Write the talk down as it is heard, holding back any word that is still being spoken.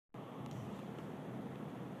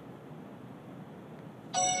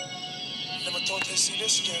thought they'd see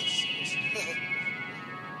this again.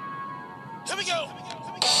 Here we go.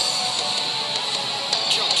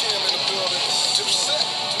 Kim in the building. Dipset,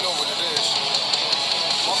 you know what it is.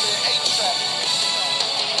 My man A-Trap.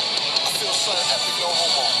 I feel something epic, no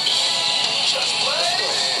homo. Just play.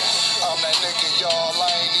 I'm that nigga, y'all. I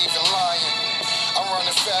ain't even lying. I'm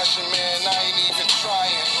running fashion, man. I ain't even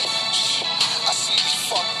trying. I see these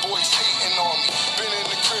fuck boys hating on me. Been in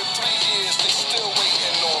the crib 3 years, they still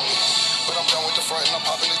waiting on me. But I'm done with the front and I'm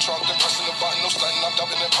popping the trunk, then pressing the button, no stunting, I'm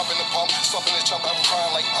dumping and popping the pump, slumping the chump, I'm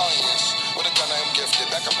crying like onions. With a gun I am gifted,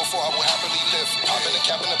 back up before I will happily live. Popping the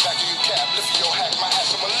cap in the back of your cab, lifting your hack, my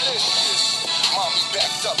ass, I'm malicious. Mommy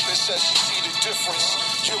backed up and says she see the difference.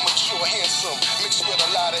 You're mature, handsome, mixed with a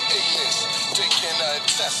lot of ignorance. Dick in a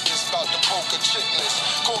intestines, about to poke a chitless.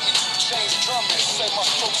 Call me 2 Chainz drumming, say my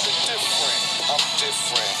strokes are different. I'm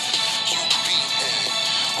different, you beating.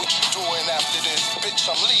 What you doing after this, bitch,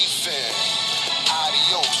 I'm leaving.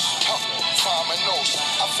 Adios, Famanos.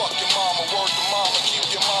 I fuck your mama, word to mama, keep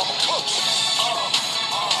your mama close.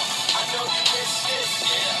 I know you miss this,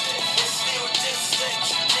 yeah. It's still distant,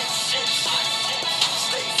 you did shit.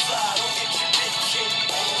 Stay fly, don't get your bitch hit.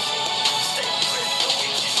 Stay grip, don't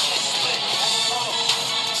get your shit split.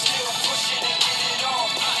 Still pushing and get it on.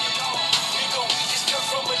 Nigga, we just come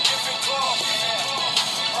from a different cloth.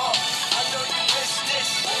 I know you miss this.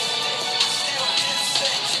 Still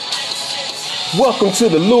distant, you did shit. Welcome to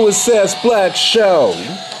the Louis S. Black Show.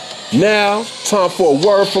 Now, time for a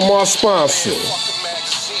word from our sponsor.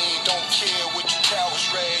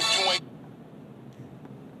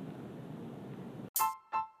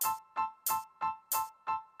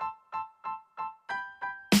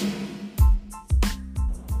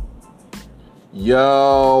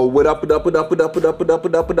 Yo, what up, what up, what up, what up, what up, what up,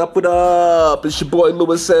 what up, what up, what up? It's your boy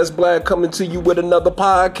Louis S. Black coming to you with another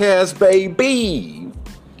podcast, baby.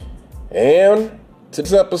 And to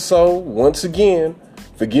this episode, once again,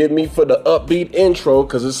 forgive me for the upbeat intro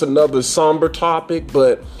because it's another somber topic,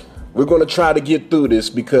 but we're going to try to get through this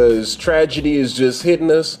because tragedy is just hitting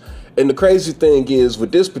us. And the crazy thing is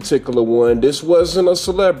with this particular one, this wasn't a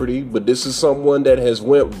celebrity, but this is someone that has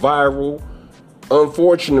went viral.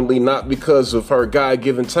 Unfortunately, not because of her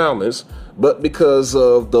God-given talents, but because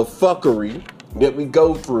of the fuckery that we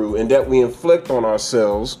go through and that we inflict on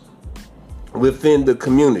ourselves within the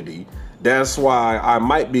community. That's why I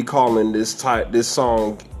might be calling this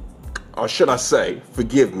song, or should I say,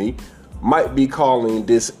 forgive me, might be calling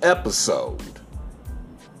this episode,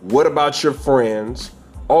 What About Your Friends?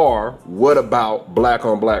 Or What About Black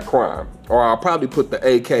on Black Crime? Or I'll probably put the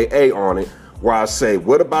AKA on it, where I say,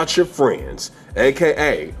 what about your friends?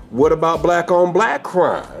 AKA, what about black on black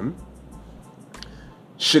crime?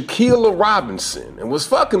 Shanquella Robinson. And what's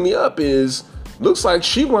fucking me up is, looks like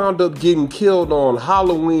she wound up getting killed on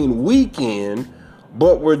Halloween weekend,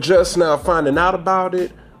 but we're just now finding out about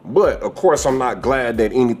it. But, of course, I'm not glad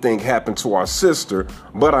that anything happened to our sister,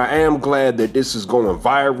 but I am glad that this is going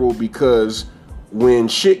viral because when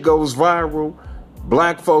shit goes viral,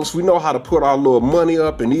 black folks, we know how to put our little money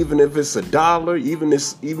up, and even if it's $1,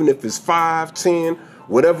 even if it's 5, 10,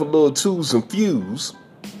 whatever little twos and fews,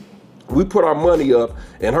 we put our money up,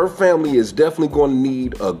 and her family is definitely going to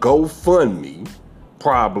need a GoFundMe,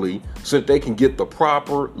 probably, so that they can get the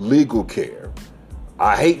proper legal care.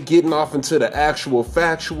 I hate getting off into the actual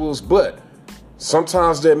factuals, but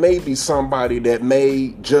sometimes there may be somebody that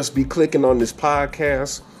may just be clicking on this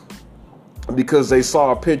podcast because they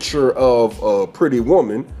saw a picture of a pretty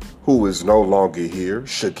woman who is no longer here,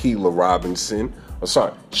 Shanquella Robinson.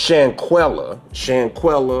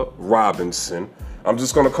 I'm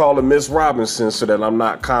just going to call her Miss Robinson so that I'm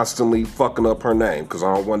not constantly fucking up her name because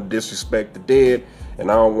I don't want to disrespect the dead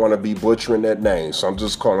and I don't want to be butchering that name. So I'm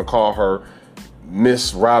just going to call her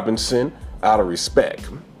Miss Robinson out of respect.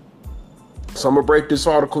 So I'm going to break this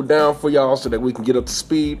article down for y'all so that we can get up to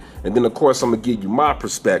speed. And then, of course, I'm going to give you my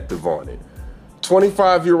perspective on it.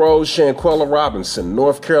 25-year-old Shanquella Robinson,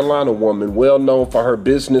 North Carolina woman, well known for her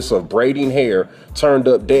business of braiding hair, turned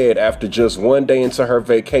up dead after just one day into her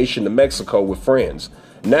vacation to Mexico with friends.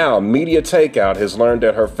 Now, Media Takeout has learned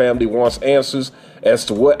that her family wants answers as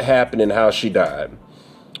to what happened and how she died.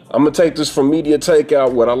 I'm going to take this from Media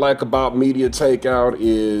Takeout. What I like about Media Takeout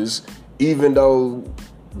is even though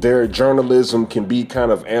their journalism can be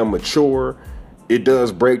kind of amateur, it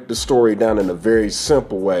does break the story down in a very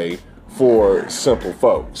simple way for simple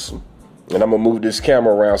folks. And I'm going to move this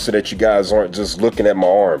camera around so that you guys aren't just looking at my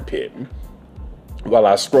armpit while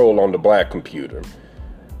I scroll on the black computer.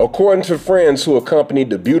 According to friends who accompanied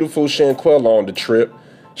the beautiful Shanquella on the trip,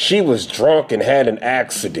 she was drunk and had an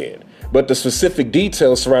accident, but the specific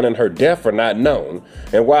details surrounding her death are not known.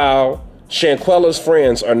 And while Shanquella's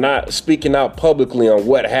friends are not speaking out publicly on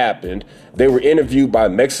what happened. They were interviewed by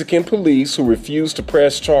Mexican police who refused to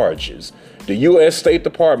press charges. The U.S. State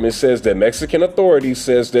Department says that Mexican authorities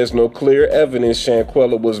says there's no clear evidence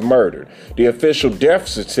Shanquella was murdered. The official death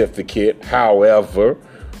certificate, however,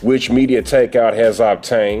 which Media Takeout has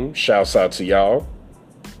obtained, shouts out to y'all,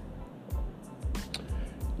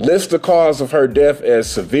 lists the cause of her death as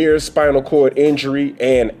severe spinal cord injury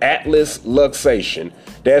and atlas luxation.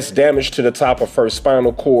 That's damage to the top of her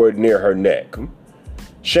spinal cord near her neck.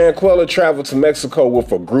 Shanquella traveled to Mexico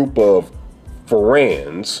with a group of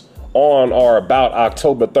friends on or about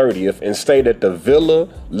October 30th and stayed at the Villa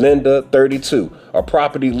Linda 32, a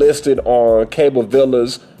property listed on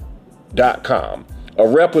cablevillas.com. A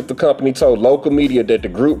rep with the company told local media that the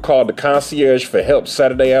group called the concierge for help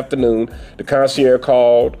Saturday afternoon. The concierge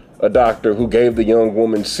called a doctor who gave the young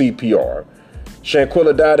woman CPR.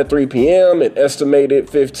 Shanquella died at 3 p.m. an estimated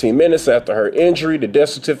 15 minutes after her injury. The death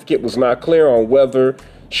certificate was not clear on whether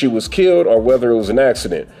she was killed or whether it was an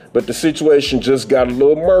accident. But the situation just got a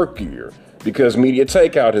little murkier because Media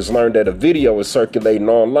Takeout has learned that a video is circulating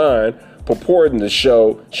online purporting to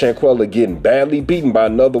show Shanquella getting badly beaten by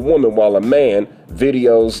another woman while a man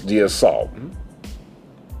videos the assault.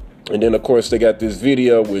 And then, of course, they got this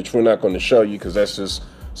video, which we're not going to show you because that's just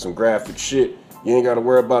some graphic shit. You ain't got to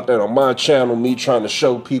worry about that on my channel, me trying to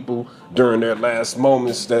show people during their last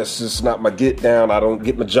moments. That's just not my get down. I don't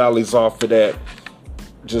get my jollies off for that.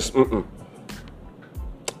 Just,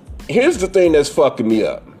 Here's the thing that's fucking me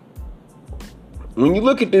up. When you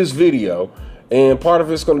look at this video, and part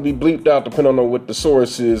of it's going to be bleeped out depending on what the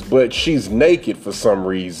source is, but she's naked for some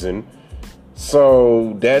reason.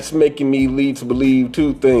 So that's making me lead to believe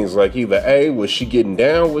two things. Like either A, was she getting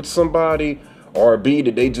down with somebody? Or B,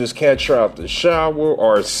 did they just catch her out the shower?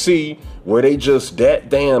 Or C, were they just that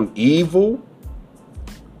damn evil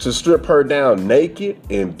to strip her down naked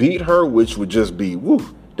and beat her, which would just be, woo,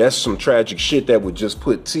 that's some tragic shit that would just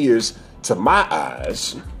put tears to my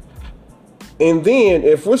eyes. And then,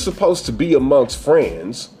 if we're supposed to be amongst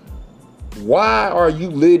friends, why are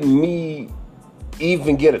you letting me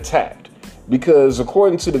even get attacked? Because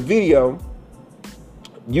according to the video,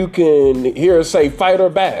 you can hear her say, fight her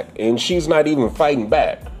back, and she's not even fighting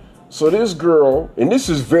back. So this girl, and this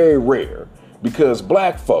is very rare, because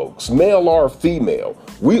black folks, male or female,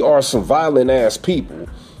 we are some violent ass people.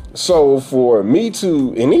 So for me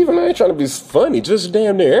to, and even I ain't trying to be funny, just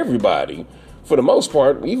damn near everybody, for the most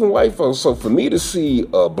part, even white folks, so for me to see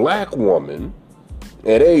a black woman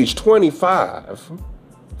at age 25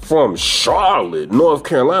 from Charlotte, North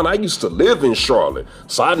Carolina, I used to live in Charlotte,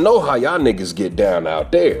 so I know how y'all niggas get down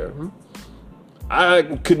out there. I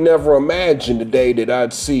could never imagine the day that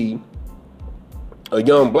I'd see a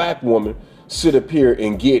young black woman sit up here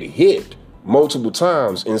and get hit multiple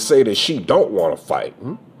times and say that she don't want to fight.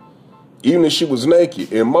 Even if she was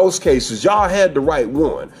naked. In most cases, y'all had the right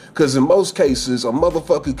one. Because in most cases, a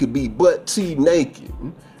motherfucker could be butt-tee naked,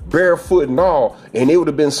 barefoot and all, and it would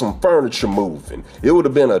have been some furniture moving. It would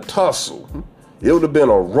have been a tussle. It would have been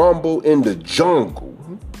a rumble in the jungle.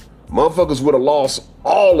 Motherfuckers would have lost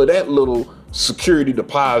all of that little security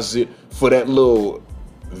deposit for that little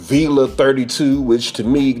Villa 32, which to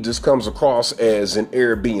me just comes across as an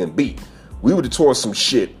Airbnb. We would have tore some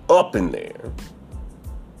shit up in there.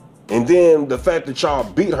 And then the fact that y'all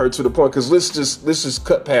beat her to the point, because let's just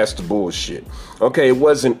cut past the bullshit. Okay, it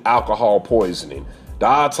wasn't alcohol poisoning. The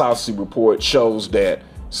autopsy report shows that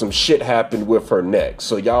some shit happened with her neck.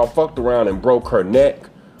 So y'all fucked around and broke her neck.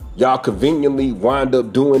 Y'all conveniently wind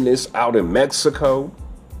up doing this out in Mexico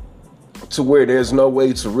to where there's no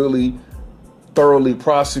way to really thoroughly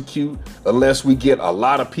prosecute unless we get a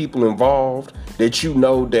lot of people involved that you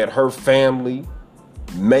know that her family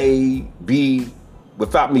may be,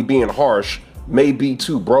 without me being harsh, may be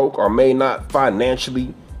too broke or may not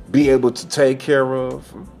financially be able to take care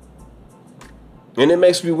of. And it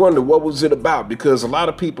makes me wonder, what was it about? Because a lot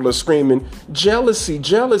of people are screaming, jealousy,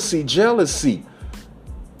 jealousy, jealousy.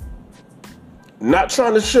 Not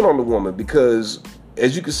trying to shit on the woman because,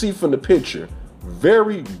 as you can see from the picture,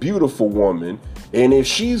 very beautiful woman. And if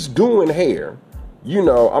she's doing hair, you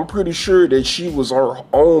know, I'm pretty sure that she was her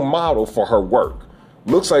own model for her work.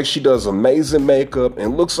 Looks like she does amazing makeup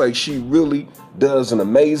and looks like she really does an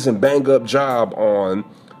amazing bang up job on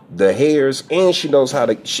the hairs, and she knows how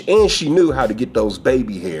to, and she knew how to get those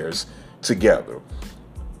baby hairs together.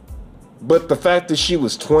 But the fact that she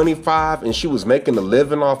was 25 and she was making a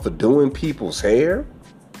living off of doing people's hair,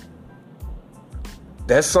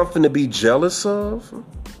 that's something to be jealous of.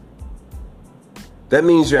 That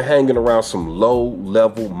means you're hanging around some low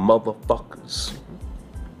level motherfuckers.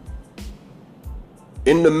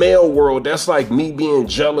 In the male world, that's like me being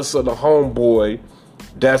jealous of the homeboy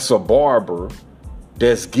that's a barber,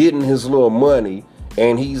 that's getting his little money,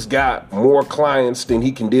 and he's got more clients than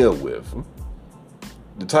he can deal with.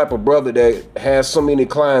 The type of brother that has so many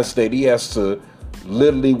clients that he has to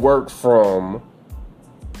literally work from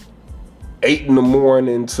 8 in the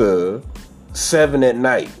morning to 7 at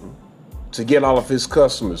night to get all of his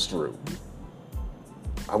customers through.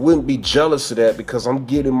 I wouldn't be jealous of that because I'm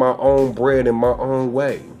getting my own bread in my own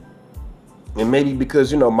way. And maybe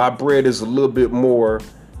because, my bread is a little bit more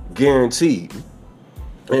guaranteed.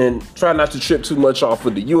 And try not to trip too much off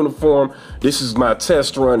of the uniform. This is my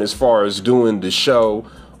test run as far as doing the show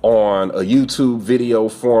on a YouTube video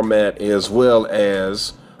format as well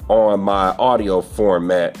as on my audio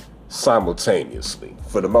format simultaneously.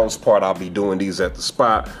 For the most part, I'll be doing these at the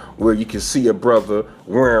spot where you can see a brother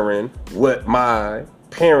wearing what my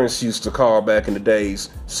parents used to call back in the days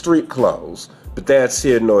street clothes, but that's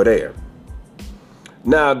here nor there.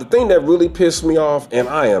 Now, the thing that really pissed me off, and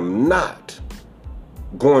I am not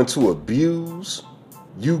going to abuse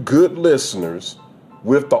you good listeners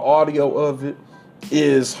with the audio of it,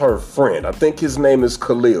 is her friend. I think his name is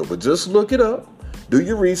Khalil, but just look it up. Do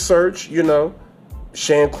your research,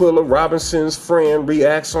 Shanquella, Robinson's friend,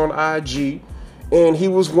 reacts on IG, and he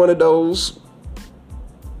was one of those,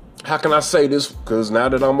 how can I say this? Because now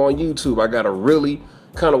that I'm on YouTube, I got to really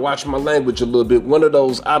kind of watch my language a little bit. One of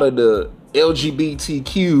those out of the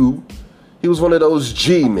LGBTQ, he was one of those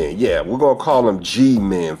G-men. Yeah, we're going to call him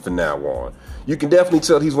G-men from now on. You can definitely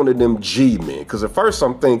tell he's one of them G-men. Because at first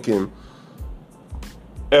I'm thinking,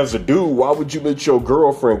 as a dude, why would you let your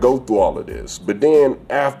girlfriend go through all of this? But then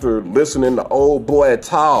after listening to old boy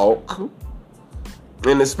talk,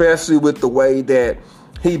 and especially with the way that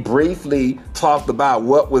he briefly talked about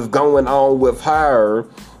what was going on with her,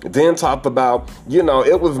 then talked about,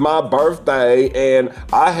 it was my birthday and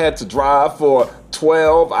I had to drive for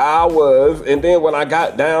 12 hours. And then when I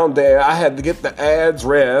got down there, I had to get the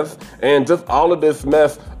address and just all of this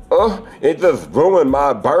mess. It just ruined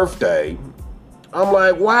my birthday. I'm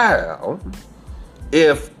like, wow,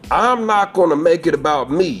 if I'm not going to make it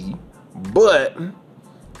about me, but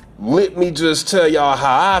let me just tell y'all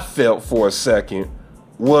how I felt for a second,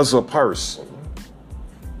 was a person.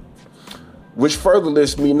 Which further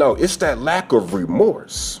lets me know it's that lack of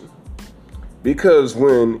remorse. Because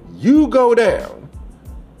when you go down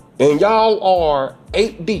and y'all are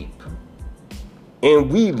 8 deep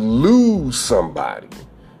and we lose somebody,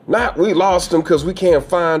 not we lost them because we can't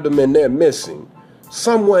find them and they're missing.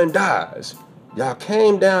 Someone dies. Y'all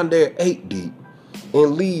came down there 8 deep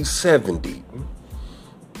and leave 7 deep.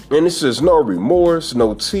 And it's just no remorse,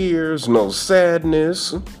 no tears, no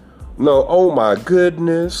sadness, no, oh my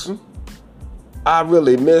goodness, I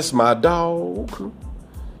really miss my dog.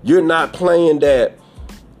 You're not playing that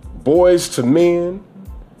Boys to Men.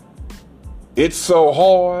 It's so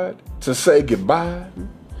hard to say goodbye.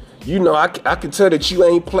 I can tell that you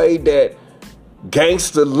ain't played that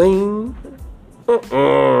Gangsta Lean.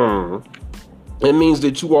 It means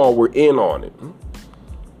that you all were in on it.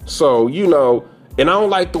 So, and I don't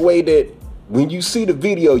like the way that when you see the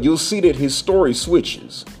video, you'll see that his story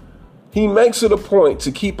switches. He makes it a point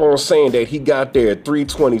to keep on saying that he got there at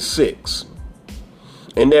 3:26.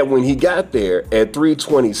 And that when he got there at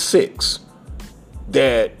 3:26,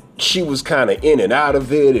 that she was kind of in and out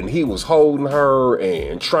of it and he was holding her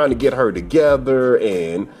and trying to get her together.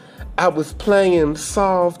 And I was playing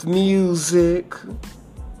soft music,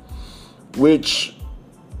 which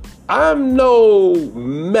I'm no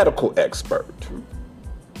medical expert.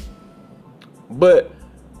 But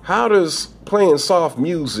how does playing soft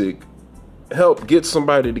music help get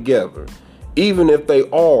somebody together, even if they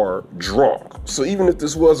are drunk? So even if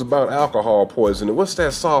this was about alcohol poisoning, what's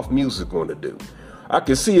that soft music going to do? I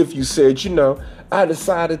can see if you said, I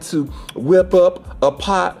decided to whip up a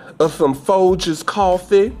pot of some Folgers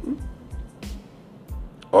coffee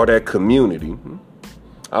or that Community.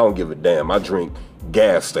 I don't give a damn. I drink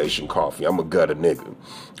gas station coffee. I'm a gutter nigga.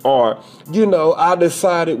 Or, I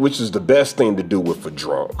decided, which is the best thing to do with a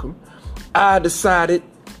drunk, I decided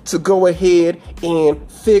to go ahead and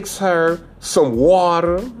fix her some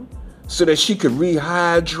water so that she could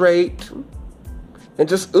rehydrate and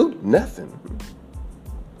just, nothing.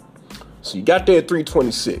 So you got there at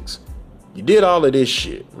 3:26. You did all of this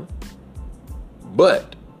shit.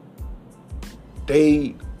 But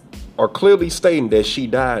they are clearly stating that she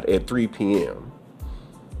died at 3 p.m.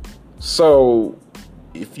 So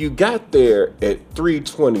if you got there at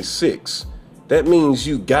 3:26, that means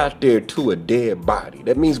you got there to a dead body.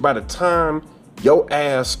 That means by the time your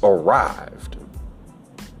ass arrived,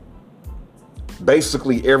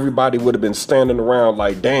 basically everybody would have been standing around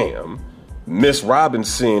like, damn, Miss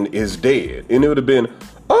Robinson is dead. And it would have been,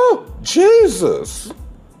 oh, Jesus,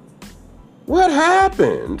 what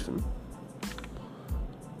happened?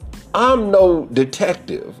 I'm no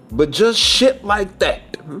detective, but just shit like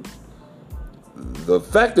that. The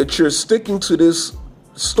fact that you're sticking to this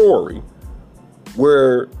story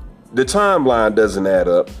where the timeline doesn't add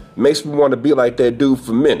up makes me want to be like that dude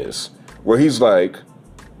from Menace, where he's like,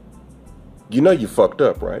 you know you fucked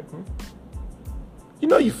up, right? You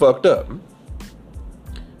know you fucked up.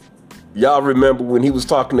 Y'all remember when he was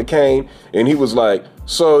talking to Kane and he was like,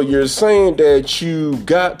 so you're saying that you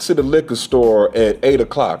got to the liquor store at 8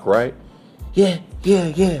 o'clock, right? Yeah.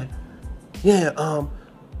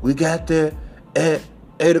 We got there at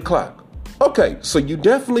 8 o'clock. Okay, so you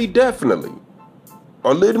definitely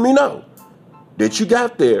are letting me know that you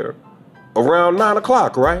got there around 9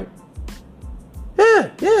 o'clock, right?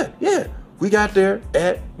 Yeah. We got there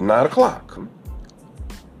at 9 o'clock.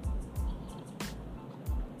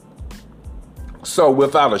 So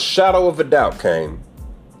without a shadow of a doubt, Kane,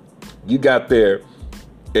 you got there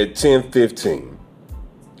at 10:15.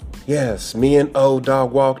 Yes, me and old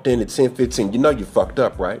dog walked in at 10:15. You know you fucked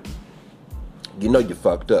up, right? You know you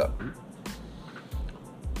fucked up.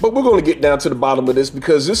 But we're going to get down to the bottom of this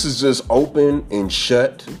because this is just open and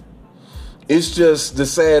shut. It's just, the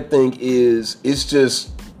sad thing is, it's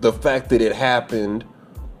just the fact that it happened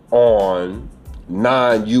on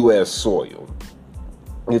non-U.S. soil.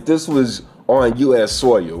 If this was on U.S.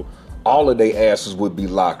 soil, all of their asses would be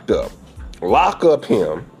locked up. Lock up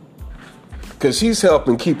him, because he's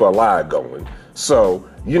helping keep our lie going. So,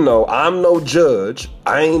 you know, I'm no judge.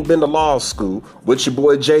 I ain't been to law school. What your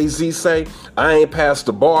boy Jay-Z say? I ain't passed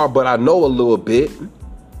the bar, but I know a little bit.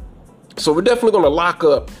 So we're definitely going to lock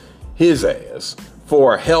up his ass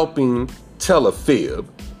for helping tell a fib.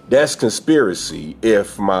 That's conspiracy,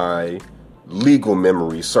 if my legal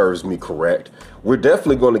memory serves me correct. We're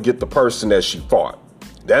definitely going to get the person that she fought.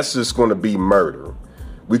 That's just going to be murder.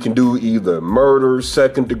 We can do either murder,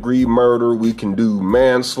 second degree murder. We can do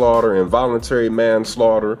manslaughter, involuntary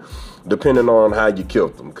manslaughter, depending on how you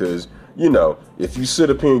killed them. Because, you know, if you sit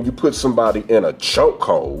up here and you put somebody in a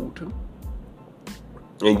chokehold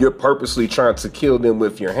and you're purposely trying to kill them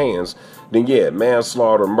with your hands, then yeah,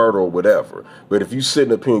 manslaughter, murder, or whatever. But if you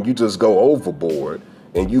sit up here and you just go overboard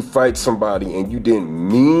and you fight somebody and you didn't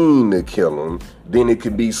mean to kill them, then it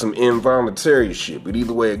could be some involuntary shit. But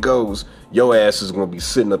either way it goes, your ass is going to be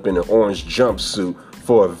sitting up in an orange jumpsuit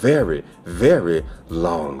for a very, very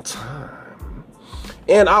long time.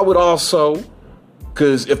 And I would also,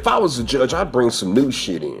 because if I was a judge, I'd bring some new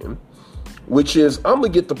shit in, which is I'm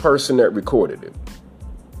going to get the person that recorded it.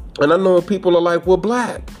 And I know people are like, well,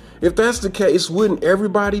 Black, if that's the case, wouldn't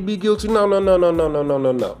everybody be guilty?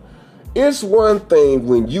 No. It's one thing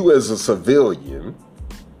when you as a civilian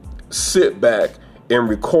sit back and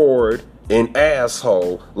record an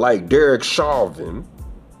asshole like Derek Chauvin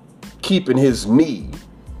keeping his knee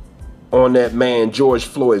on that man George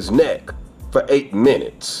Floyd's neck for 8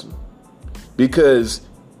 minutes. Because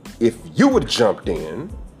if you would have jumped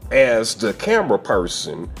in as the camera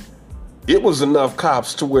person, it was enough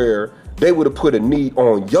cops to where they would have put a knee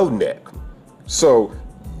on your neck. So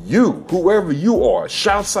you, whoever you are,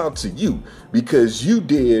 shouts out to you because you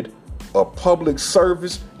did a public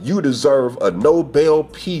service. You deserve a Nobel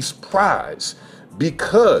Peace Prize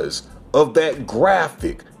because of that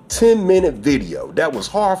graphic 10-minute video that was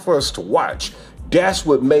hard for us to watch. That's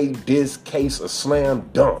what made this case a slam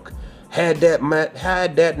dunk. Had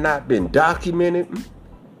that not been documented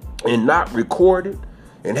and not recorded,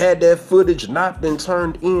 and had that footage not been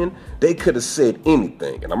turned in, they could have said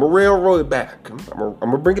anything. And I'm going to railroad it back. I'm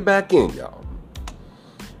going to bring it back in, y'all.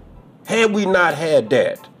 Had we not had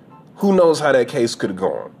that, who knows how that case could have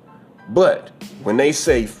gone. But when they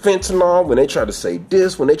say fentanyl, when they try to say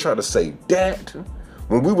this, when they try to say that,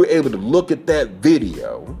 when we were able to look at that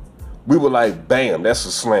video, we were like, bam, that's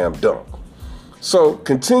a slam dunk. So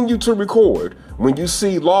continue to record when you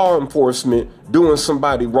see law enforcement doing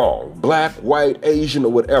somebody wrong, black, white, Asian,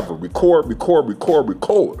 or whatever. Record.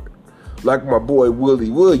 Like my boy Willie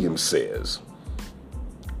Williams says.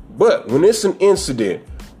 But when it's an incident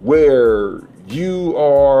where you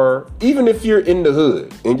are, even if you're in the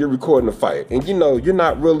hood and you're recording a fight and you know you're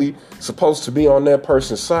not really supposed to be on that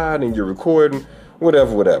person's side and you're recording,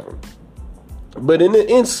 whatever. But in an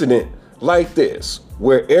incident like this,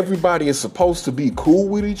 where everybody is supposed to be cool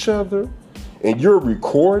with each other and you're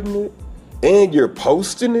recording it and you're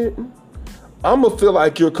posting it, I'm going to feel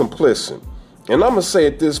like you're complicit. And I'm going to say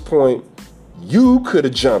at this point, you could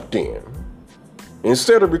have jumped in.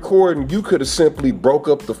 Instead of recording, you could have simply broke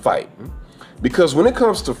up the fight. Because when it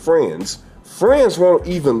comes to friends, friends won't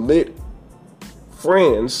even let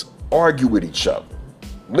friends argue with each other.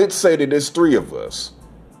 Let's say that there's 3 of us,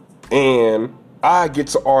 and I get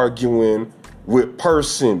to arguing with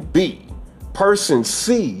person B. Person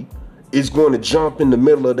C is going to jump in the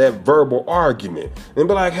middle of that verbal argument and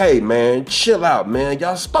be like, hey man, chill out, man.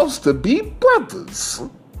 Y'all supposed to be brothers.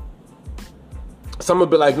 So I'm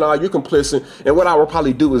gonna be like, nah, you're complicit. And what I will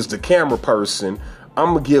probably do is the camera person,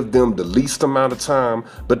 I'm gonna give them the least amount of time,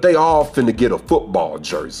 but they all finna get a football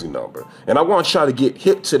jersey number. And I want y'all to get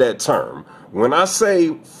hip to that term. When I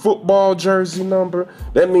say football jersey number,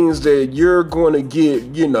 that means that you're going to get,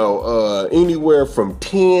 anywhere from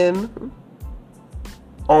 10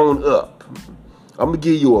 on up. I'm going to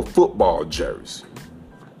give you a football jersey.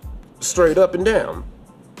 Straight up and down.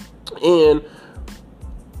 And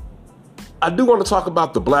I do want to talk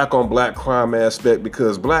about the black on black crime aspect,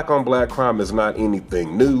 because black on black crime is not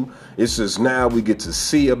anything new. It's just now we get to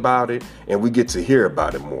see about it and we get to hear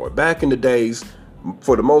about it more. Back in the days,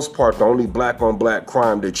 for the most part, the only black on black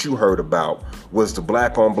crime that you heard about was the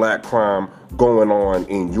black on black crime going on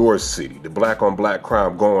in your city, the black on black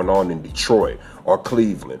crime going on in Detroit or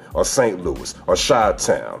Cleveland or St. Louis or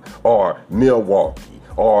Chi-Town or Milwaukee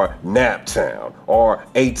or Naptown or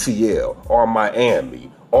ATL or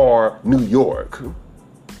Miami or New York,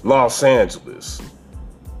 Los Angeles,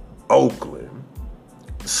 Oakland,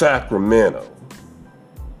 Sacramento,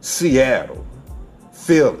 Seattle,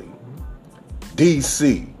 Philly,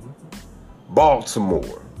 DC,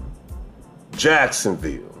 Baltimore,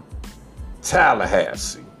 Jacksonville,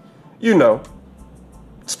 Tallahassee,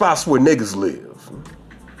 spots where niggas live.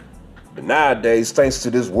 But nowadays, thanks to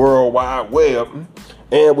this World Wide Web,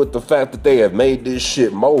 and with the fact that they have made this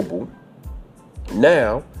shit mobile,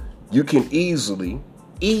 now you can easily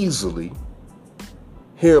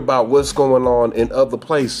hear about what's going on in other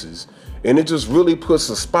places. And it just really puts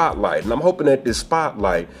a spotlight. And I'm hoping that this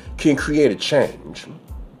spotlight can create a change.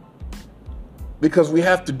 Because we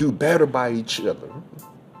have to do better by each other.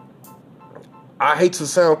 I hate to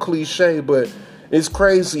sound cliche, but it's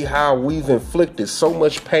crazy how we've inflicted so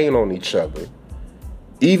much pain on each other.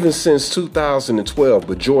 Even since 2012,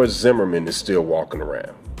 but George Zimmerman is still walking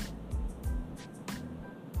around.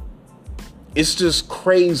 It's just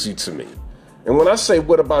crazy to me. And when I say,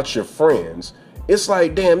 what about your friends? It's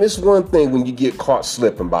like, damn, it's one thing when you get caught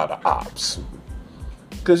slipping by the ops.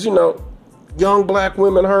 Because, young black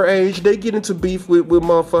women her age, they get into beef with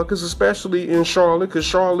motherfuckers, especially in Charlotte, because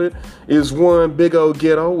Charlotte is one big old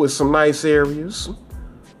ghetto with some nice areas.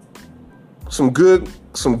 Some good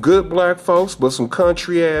black folks, but some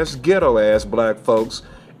country ass, ghetto ass black folks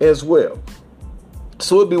as well.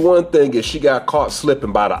 So it'd be one thing if she got caught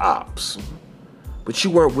slipping by the ops. But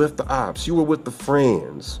you weren't with the ops, you were with the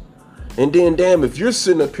friends. And then, damn, if you're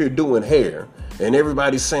sitting up here doing hair and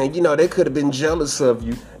everybody's saying, they could have been jealous of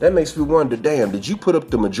you, that makes me wonder, damn, did you put up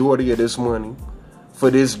the majority of this money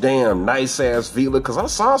for this damn nice ass villa? Because I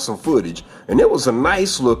saw some footage and it was a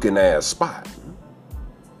nice looking ass spot.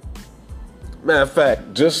 Matter of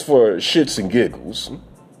fact, just for shits and giggles,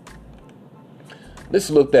 let's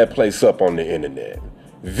look that place up on the internet.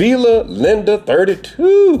 Villa Linda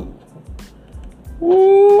 32.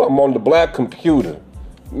 Woo, I'm on the black computer.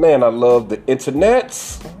 Man, I love the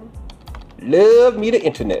internets. Love me the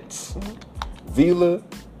internets. Villa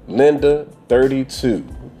Linda 32.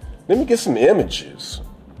 Let me get some images.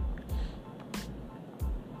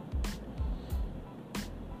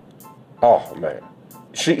 Oh, man.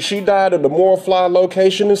 She died at a more fly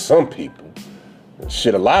location than some people.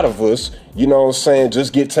 Shit, a lot of us,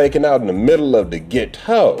 just get taken out in the middle of the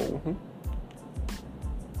ghetto.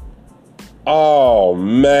 Oh,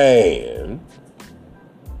 man.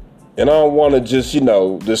 And I don't want to just,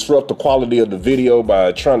 disrupt the quality of the video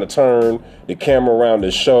by trying to turn the camera around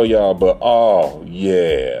and show y'all, but oh,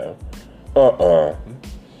 yeah.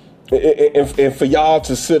 And for y'all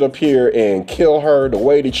to sit up here and kill her the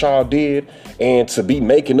way that y'all did and to be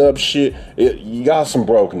making up shit, you got some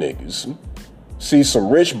broke niggas. See, some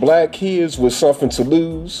rich black kids with something to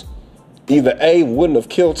lose, either A, wouldn't have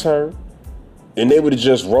killed her, and they would have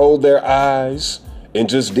just rolled their eyes and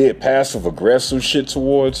just did passive aggressive shit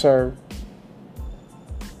towards her,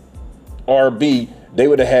 or B, they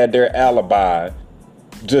would have had their alibi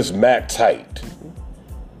just mac tight.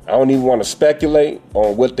 I don't even want to speculate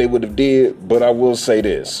on what they would have did, but I will say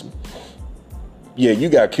this. Yeah, you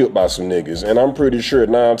got killed by some niggas, and I'm pretty sure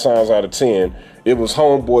 9 times out of 10, it was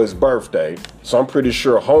Homeboy's birthday, so I'm pretty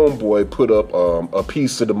sure Homeboy put up a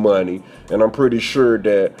piece of the money, and I'm pretty sure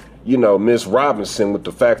that, Miss Robinson, with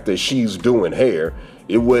the fact that she's doing hair,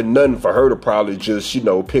 it wasn't nothing for her to probably just,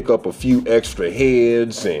 pick up a few extra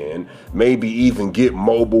heads and maybe even get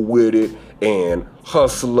mobile with it and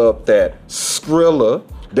hustle up that Skrilla,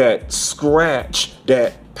 that scratch,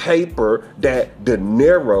 that paper, that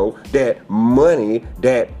dinero, that money,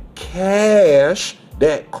 that cash,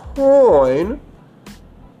 that coin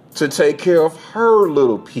to take care of her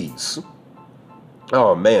little piece.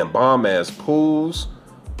 Oh man, bomb ass pools.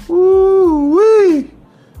 Woo-wee.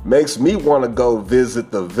 Makes me want to go visit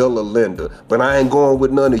the Villa Linda, but I ain't going with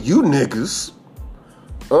none of you niggas.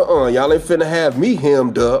 Y'all ain't finna have me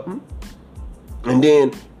hemmed up. And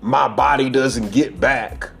then my body doesn't get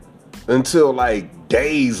back until like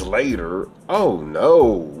days later. Oh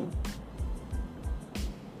no.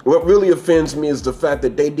 What really offends me is the fact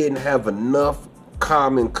that they didn't have enough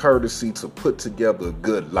common courtesy to put together a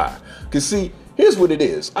good lie. Cause see, here's what it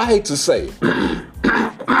is. I hate to say it.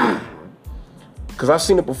 Because I've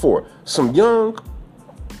seen it before. Some young,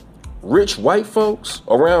 rich white folks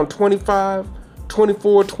around 25,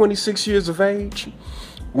 24, 26 years of age,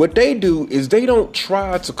 what they do is they don't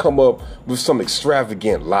try to come up with some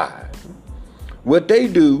extravagant lie. What they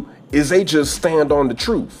do is they just stand on the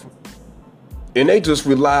truth. And they just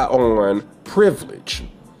rely on privilege.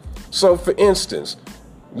 So, for instance,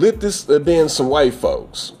 let this have been some white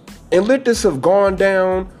folks. And let this have gone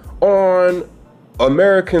down on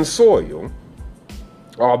American soil.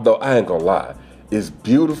 Although I ain't gonna lie, as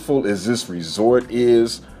beautiful as this resort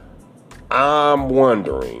is, I'm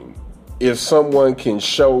wondering if someone can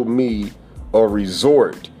show me a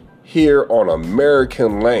resort here on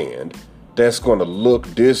American land that's gonna look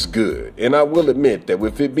this good. And I will admit that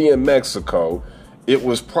with it being Mexico, it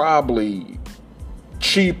was probably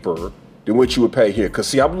cheaper than what you would pay here. Cause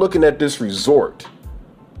see, I'm looking at this resort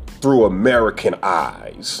through American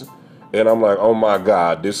eyes. And I'm like, oh my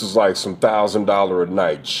God, this is like some $1,000 a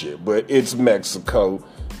night shit. But it's Mexico,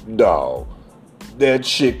 dog. That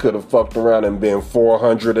shit could have fucked around and been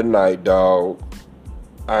 $400 a night, dog.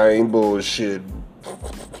 I ain't bullshit.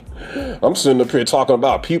 I'm sitting up here talking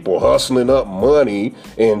about people hustling up money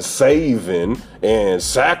and saving and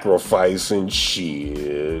sacrificing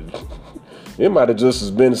shit. It might have just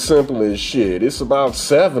as been simple as shit. It's about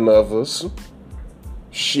 7 of us.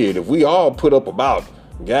 Shit, if we all put up about,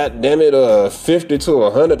 God damn it, $50 to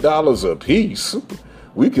 $100 a piece,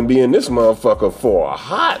 we can be in this motherfucker for a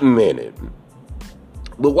hot minute.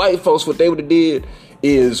 But white folks, what they would have did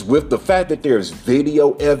is, with the fact that there's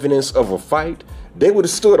video evidence of a fight, they would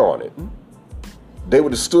have stood on it. They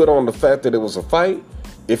would have stood on the fact that it was a fight.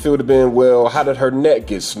 If it would have been, well, how did her neck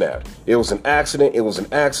get snapped? It was an accident, it was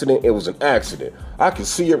an accident, it was an accident. I can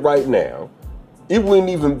see it right now. It wouldn't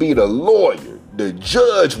even be the lawyer. The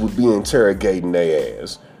judge would be interrogating their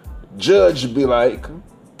ass. Judge would be like,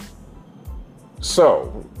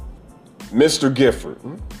 so, Mr. Gifford,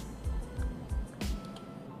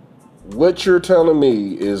 what you're telling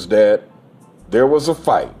me is that there was a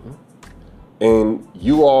fight and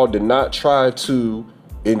you all did not try to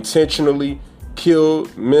intentionally kill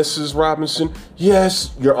Mrs. Robinson?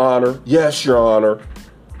 Yes, Your Honor. Yes, Your Honor.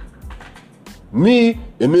 Me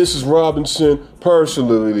and Mrs. Robinson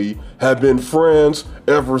personally have been friends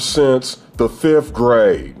ever since the 5th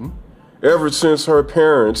grade. Ever since her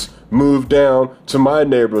parents moved down to my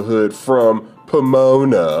neighborhood from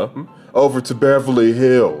Pomona over to Beverly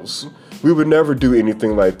Hills. We would never do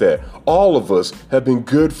anything like that. All of us have been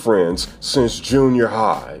good friends since junior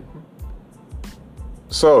high.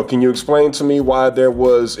 So, can you explain to me why there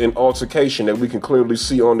was an altercation that we can clearly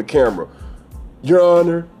see on the camera? Your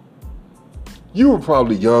Honor, you were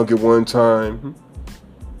probably young at one time.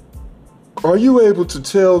 Are you able to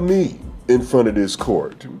tell me in front of this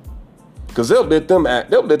court? Because they'll let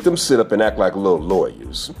them sit up and act like little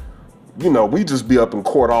lawyers. You know, we just be up in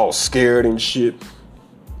court all scared and shit.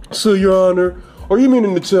 So, Your Honor, are you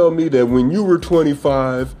meaning to tell me that when you were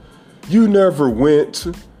 25, you never went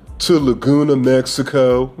to Laguna,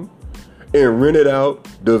 Mexico and rented out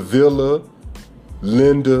the Villa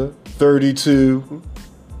Linda 32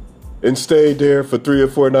 and stayed there for 3 or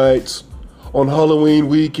 4 nights on Halloween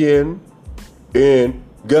weekend and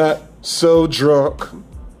got so drunk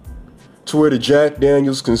to where the Jack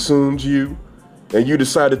Daniels consumed you and you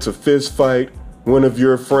decided to fist fight one of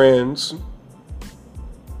your friends?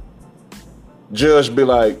 Judge be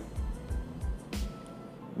like,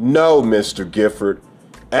 no, Mr. Gifford.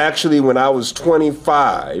 Actually, when I was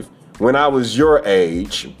 25, when I was your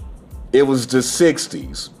age, it was the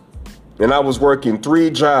 60s. And I was working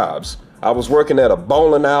 3 jobs. I was working at a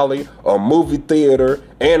bowling alley, a movie theater,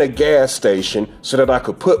 and a gas station so that I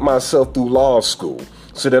could put myself through law school,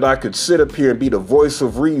 so that I could sit up here and be the voice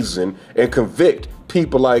of reason and convict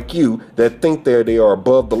people like you that think they are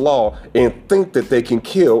above the law and think that they can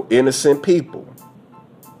kill innocent people.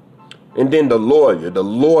 And then the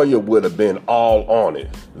lawyer would have been all on it.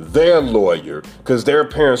 Their lawyer, because their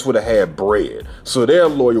parents would have had bread. So their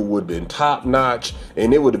lawyer would have been top notch,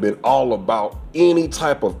 and it would have been all about any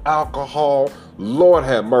type of alcohol. Lord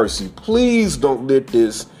have mercy. Please don't let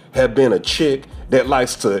this have been a chick that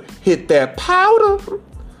likes to hit that powder.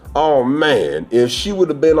 Oh man, if she would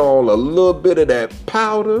have been on a little bit of that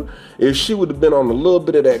powder, if she would have been on a little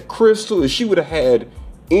bit of that crystal, if she would have had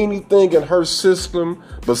anything in her system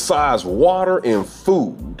besides water and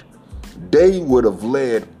food, they would have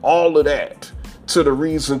led all of that to the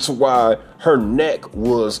reason to why her neck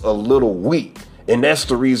was a little weak. And that's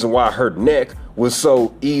the reason why her neck was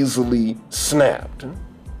so easily snapped.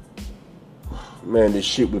 Man, this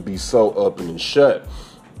shit would be so up and shut.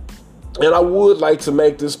 And I would like to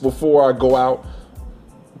make this before I go out.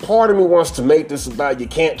 Part of me wants to make this about you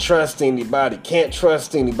can't trust anybody, can't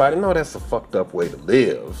trust anybody. No, that's a fucked up way to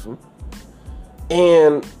live.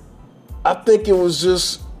 And I think it was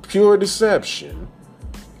just pure deception.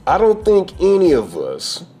 I don't think any of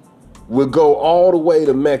us would go all the way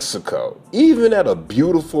to Mexico, even at a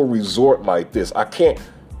beautiful resort like this.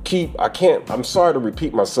 I'm sorry to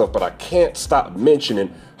repeat myself, but I can't stop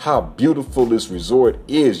mentioning how beautiful this resort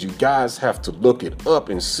is. You guys have to look it up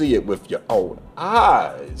and see it with your own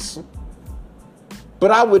eyes. But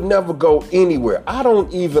I would never go anywhere. I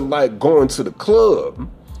don't even like going to the club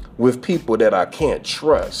with people that I can't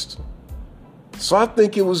trust. So I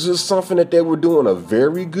think it was just something that they were doing a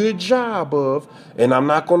very good job of. And I'm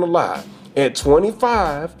not going to lie. At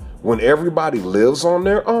 25, when everybody lives on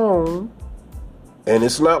their own, and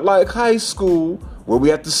it's not like high school where we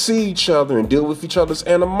have to see each other and deal with each other's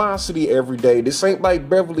animosity every day. This ain't like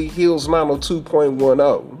Beverly Hills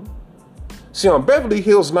 902.10. See, on Beverly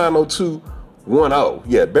Hills 90210,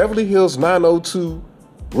 yeah, Beverly Hills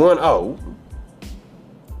 90210.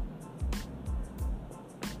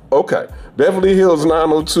 Okay, Beverly Hills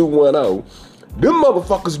 90210. Them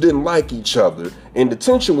motherfuckers didn't like each other, and the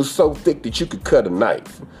tension was so thick that you could cut a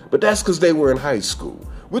knife. But that's because they were in high school.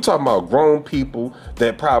 We're talking about grown people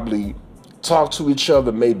that probably talk to each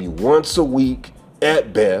other maybe once a week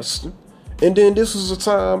at best. And then this was a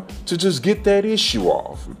time to just get that issue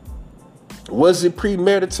off. Was it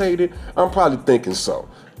premeditated? I'm probably thinking so.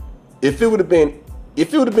 If it would have been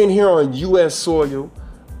here on US soil,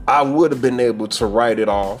 I would have been able to write it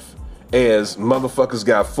off as motherfuckers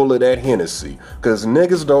got full of that Hennessy. Because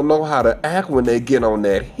niggas don't know how to act when they get on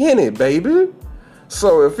that Henny, baby.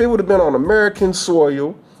 So if it would have been on American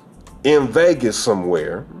soil, in Vegas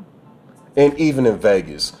somewhere, and even in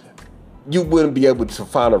Vegas, you wouldn't be able to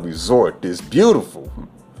find a resort this beautiful.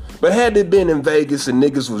 But had it been in Vegas and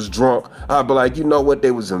niggas was drunk, I'd be like, you know what,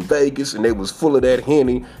 they was in Vegas and they was full of that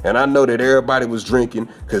Henny, and I know that everybody was drinking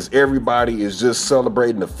because everybody is just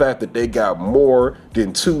celebrating the fact that they got more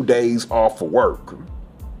than 2 days off of work.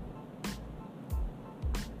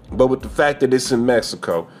 But with the fact that it's in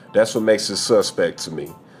Mexico, that's what makes it suspect to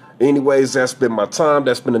me. Anyways, that's been my time.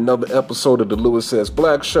 That's been another episode of the Lewis S.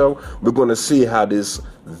 Black Show. We're going to see how this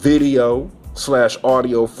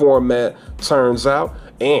video/audio format turns out.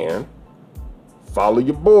 And follow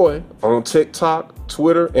your boy on TikTok,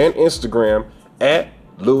 Twitter, and Instagram at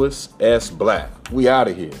Lewis S. Black. We out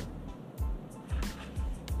of here.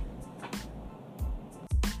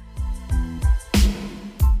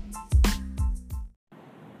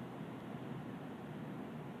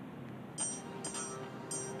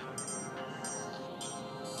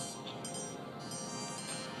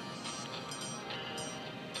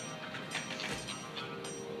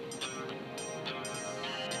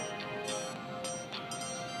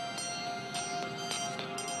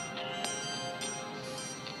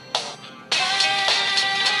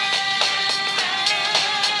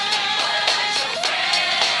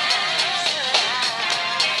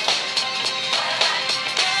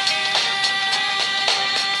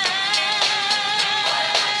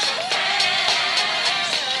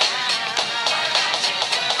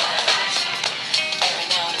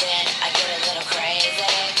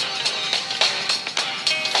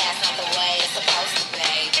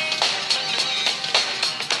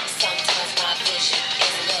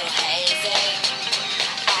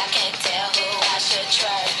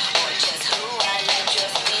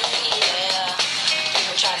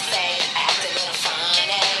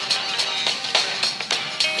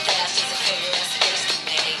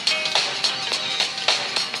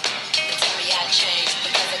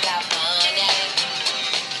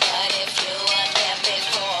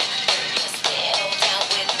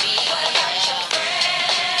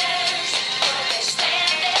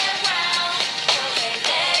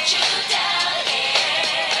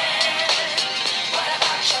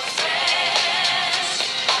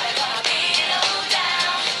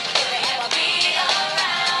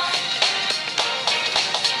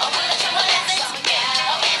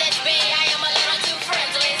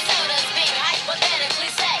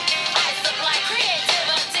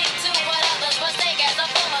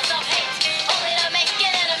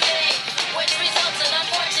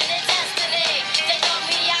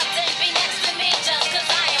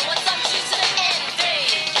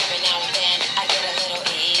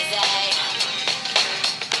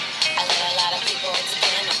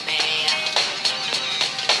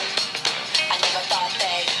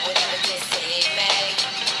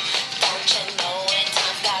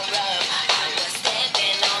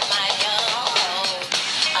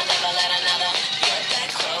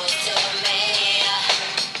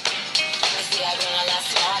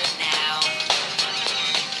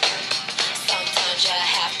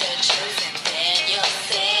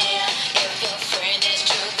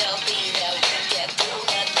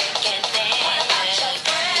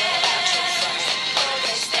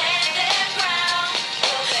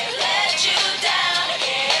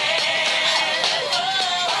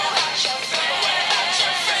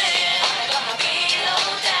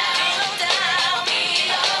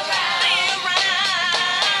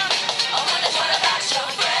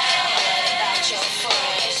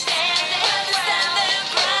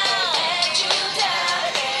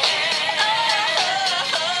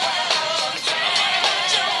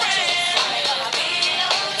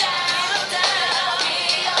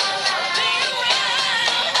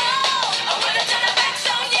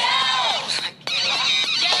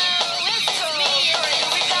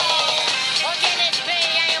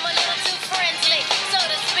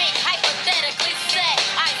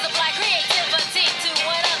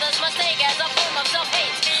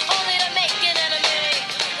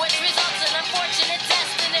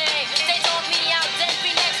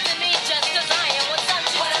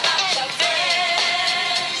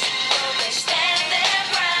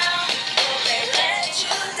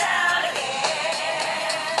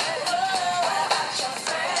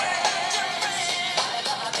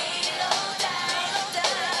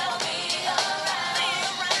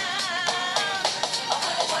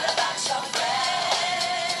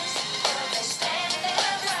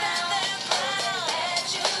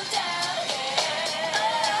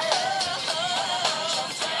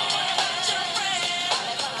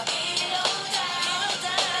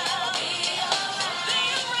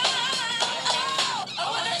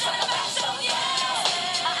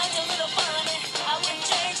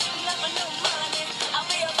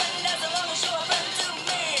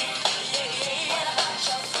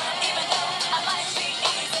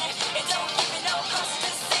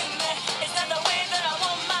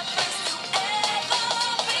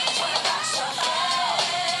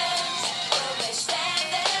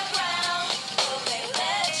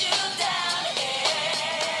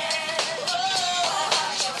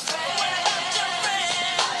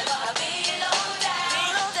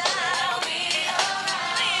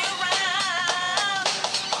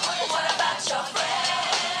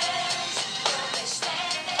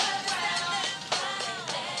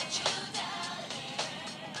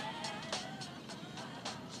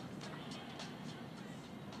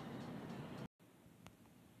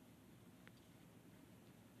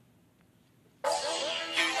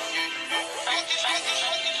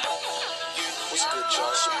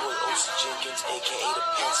 Legends, aka the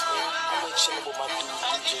Pencil. I'm like chilling with my dude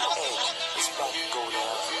DJ Edge. It's about to go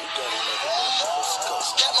down. We got another one. Let's go.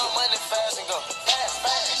 Get my money fast and go fast,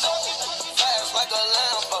 fast, fast like a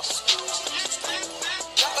Lambo.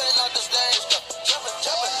 Jumping off the stage,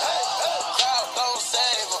 jumping, hey, hey. Crowd gon'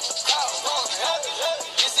 save 'em. Crowd gon' help.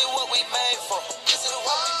 This is what we made for. This is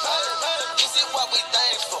what we made. This is what we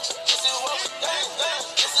thankful. This is what we thankful.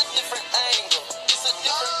 It's a different angle. It's a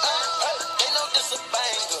different angle. They know this a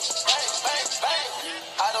banger. Bang, bang, bang.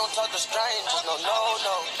 I don't talk to strangers. No, no,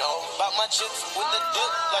 no, no. About my chips with the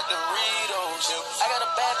dip like Doritos. I got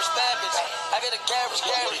a bad bitch, bad bitch. I got a carriage,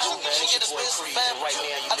 carriage. She get a expensive fabric.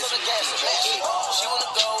 I told her gas and match. She wanna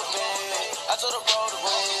go with me. I told her roll the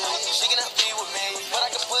wind. She cannot be with me, but I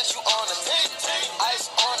can put you on a team. Ice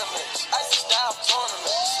ornaments, ice style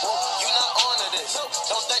ornaments. You not onto this.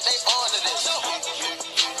 Don't think they onto this.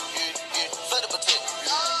 Flip up a tip.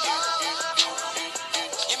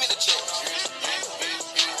 Give me the check.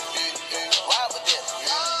 Ride with them.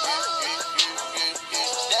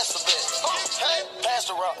 That's a bit. Pass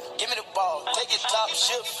the rock. Give me the ball. Take it top,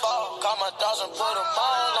 ship fall. Call my dogs and put them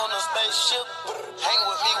all on the spaceship. Hang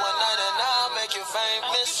with me one night and I'll make you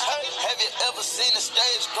famous. Have you ever seen the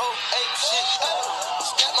stage go ape shit?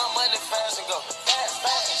 Step my money fast and go fast,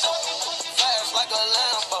 fast, fast like a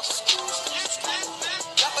Lambo.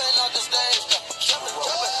 Jumping off the stage, jumping,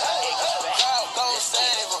 hey. Crowd gon'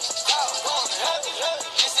 save 'em. Crowd gon' help.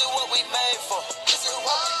 This is what we made for. This is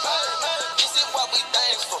what we made. This is what we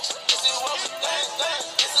thankful. This is what we thankful.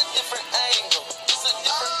 It's a different angle. It's a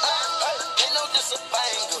different angle. They know this a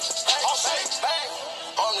banger. Bang, bang, bang.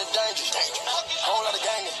 On the dangerous. Whole lot of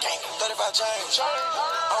gangin'. 35 chains. I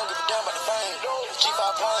don't give a damn about the fame. G5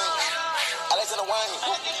 plane. Alexander Wayne.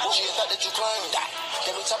 She is that you claim.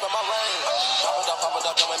 Get me top of my range. Pop it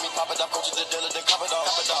up, don't make me pop it up. Go to the dealer, then cop it off.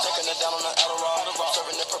 Taking it down on the Adderall.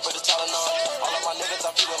 Serving the purple, the Tylenol. All of my niggas,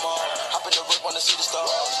 I feel them all. Hop in the rip, wanna see the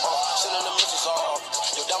stars. Sending the missiles off.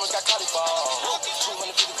 Your diamonds got cauliflower.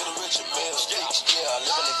 250 for the rich and meal. Sticks, yeah, I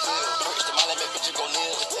live in the field. Bricks, the mile, make bitches go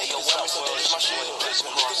near. Hey, yo, where so that is my shit. Look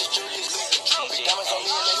at the jury, it's legal. Big diamonds on me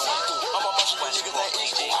and they see through. I'm a bunch of niggas ain't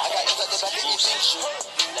equal. I got niggas out there back in each issue.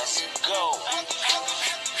 Let's go.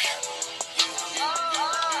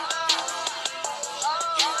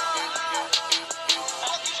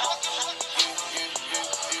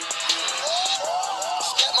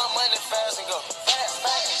 Get my money fast and go fast,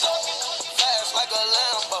 fast, fast like a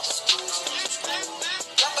Lambo.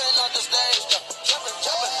 Jumping off the stage, jumping,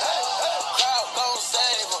 hey, hey. Crowd gon'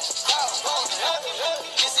 save 'em. Crowd gon' help.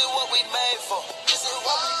 This is what we made for. This is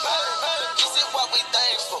what we made. This is what we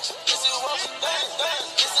thankful. This is what we thankful.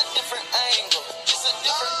 It's a different angle. It's a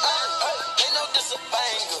different angle. They know this a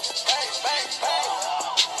banger. Bang, bang, bang.